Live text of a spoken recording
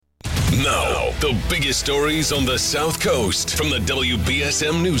Now, the biggest stories on the South Coast from the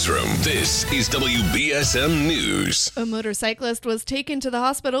WBSM Newsroom. This is WBSM News. A motorcyclist was taken to the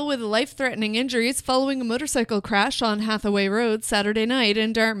hospital with life-threatening injuries following a motorcycle crash on Hathaway Road Saturday night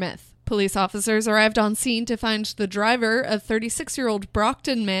in Dartmouth. Police officers arrived on scene to find the driver, a 36-year-old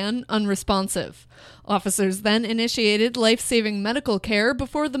Brockton man, unresponsive. Officers then initiated life-saving medical care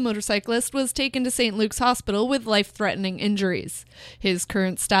before the motorcyclist was taken to St. Luke's Hospital with life-threatening injuries. His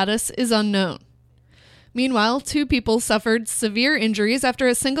current status is unknown. Meanwhile, 2 people suffered severe injuries after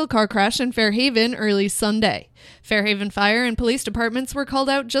a single car crash in Fairhaven early Sunday. Fairhaven Fire and Police departments were called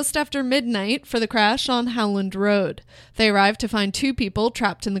out just after midnight for the crash on Howland Road. They arrived to find 2 people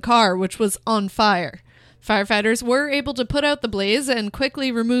trapped in the car, which was on fire. Firefighters were able to put out the blaze and quickly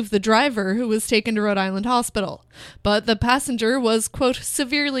remove the driver, who was taken to Rhode Island Hospital. But the passenger was, quote,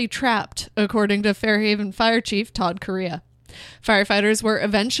 severely trapped, according to Fairhaven Fire Chief Todd Correa. Firefighters were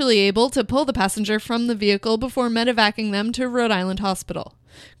eventually able to pull the passenger from the vehicle before medevacing them to Rhode Island Hospital.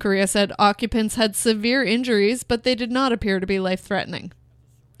 Correa said occupants had severe injuries, but they did not appear to be life-threatening.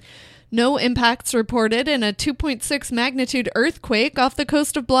 No impacts reported in a 2.6 magnitude earthquake off the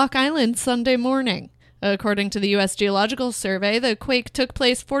coast of Block Island Sunday morning. According to the U.S. Geological Survey, the quake took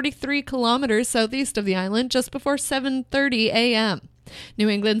place 43 kilometers southeast of the island just before 7:30 a.m. New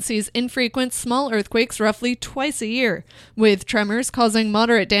England sees infrequent small earthquakes roughly twice a year, with tremors causing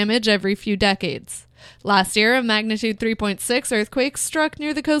moderate damage every few decades. Last year, a magnitude 3.6 earthquake struck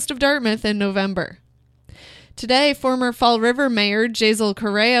near the coast of Dartmouth in November. Today, former Fall River Mayor Jazel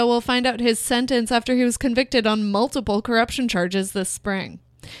Correa will find out his sentence after he was convicted on multiple corruption charges this spring.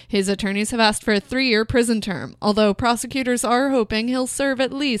 His attorneys have asked for a 3-year prison term, although prosecutors are hoping he'll serve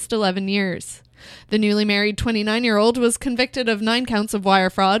at least 11 years. The newly married 29-year-old was convicted of 9 counts of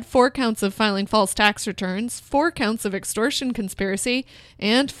wire fraud, 4 counts of filing false tax returns, 4 counts of extortion conspiracy,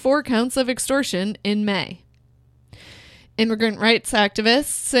 and 4 counts of extortion in May. Immigrant rights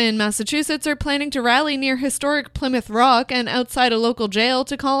activists in Massachusetts are planning to rally near historic Plymouth Rock and outside a local jail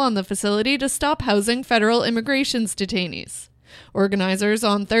to call on the facility to stop housing federal immigration detainees. Organizers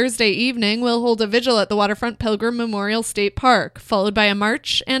on Thursday evening will hold a vigil at the Waterfront Pilgrim Memorial State Park, followed by a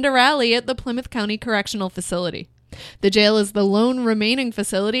march and a rally at the Plymouth County Correctional Facility. The jail is the lone remaining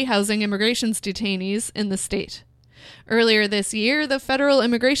facility housing immigration detainees in the state. Earlier this year, the Federal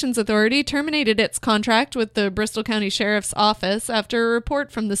Immigrations Authority terminated its contract with the Bristol County Sheriff's Office after a report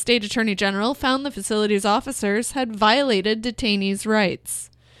from the State Attorney General found the facility's officers had violated detainees' rights.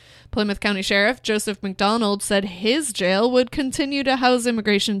 Plymouth County Sheriff Joseph McDonald said his jail would continue to house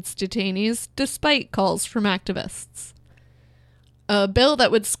immigration detainees despite calls from activists. A bill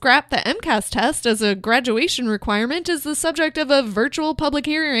that would scrap the MCAS test as a graduation requirement is the subject of a virtual public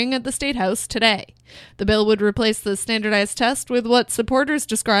hearing at the State House today. The bill would replace the standardized test with what supporters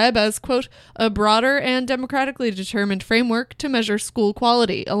describe as, quote, a broader and democratically determined framework to measure school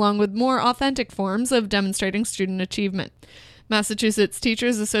quality, along with more authentic forms of demonstrating student achievement. Massachusetts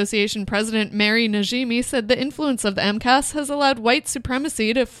Teachers Association President Mary Najimy said the influence of the MCAS has allowed white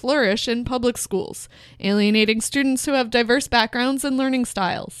supremacy to flourish in public schools, alienating students who have diverse backgrounds and learning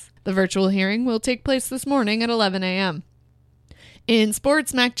styles. The virtual hearing will take place this morning at 11 a.m. In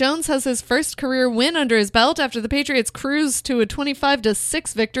sports, Mac Jones has his first career win under his belt after the Patriots cruised to a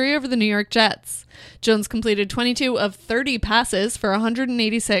 25-6 victory over the New York Jets. Jones completed 22 of 30 passes for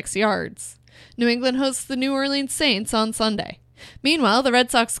 186 yards. New England hosts the New Orleans Saints on Sunday. Meanwhile, the Red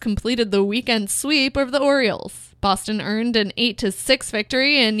Sox completed the weekend sweep over the Orioles. Boston earned an 8-6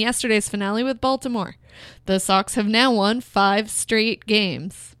 victory in yesterday's finale with Baltimore. The Sox have now won 5 straight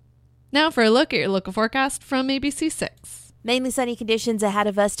games. Now for a look at your local forecast from ABC6. Mainly sunny conditions ahead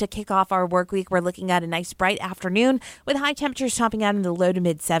of us to kick off our work week. We're looking at a nice bright afternoon with high temperatures topping out in the low to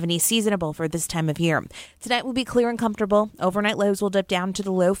mid 70s, seasonable for this time of year. Tonight will be clear and comfortable. Overnight lows will dip down to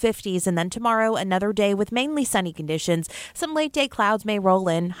the low 50s, and then tomorrow another day with mainly sunny conditions. Some late day clouds may roll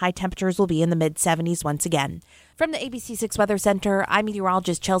in. High temperatures will be in the mid 70s once again. From the ABC6 Weather Center, I'm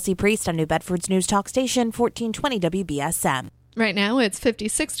meteorologist Chelsea Priest on New Bedford's News Talk Station 1420 WBSM. Right now it's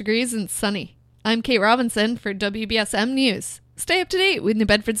 56 degrees and sunny. I'm Kate Robinson for WBSM News. Stay up to date with New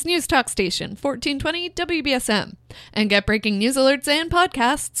Bedford's News Talk Station, 1420 WBSM, and get breaking news alerts and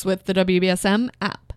podcasts with the WBSM app.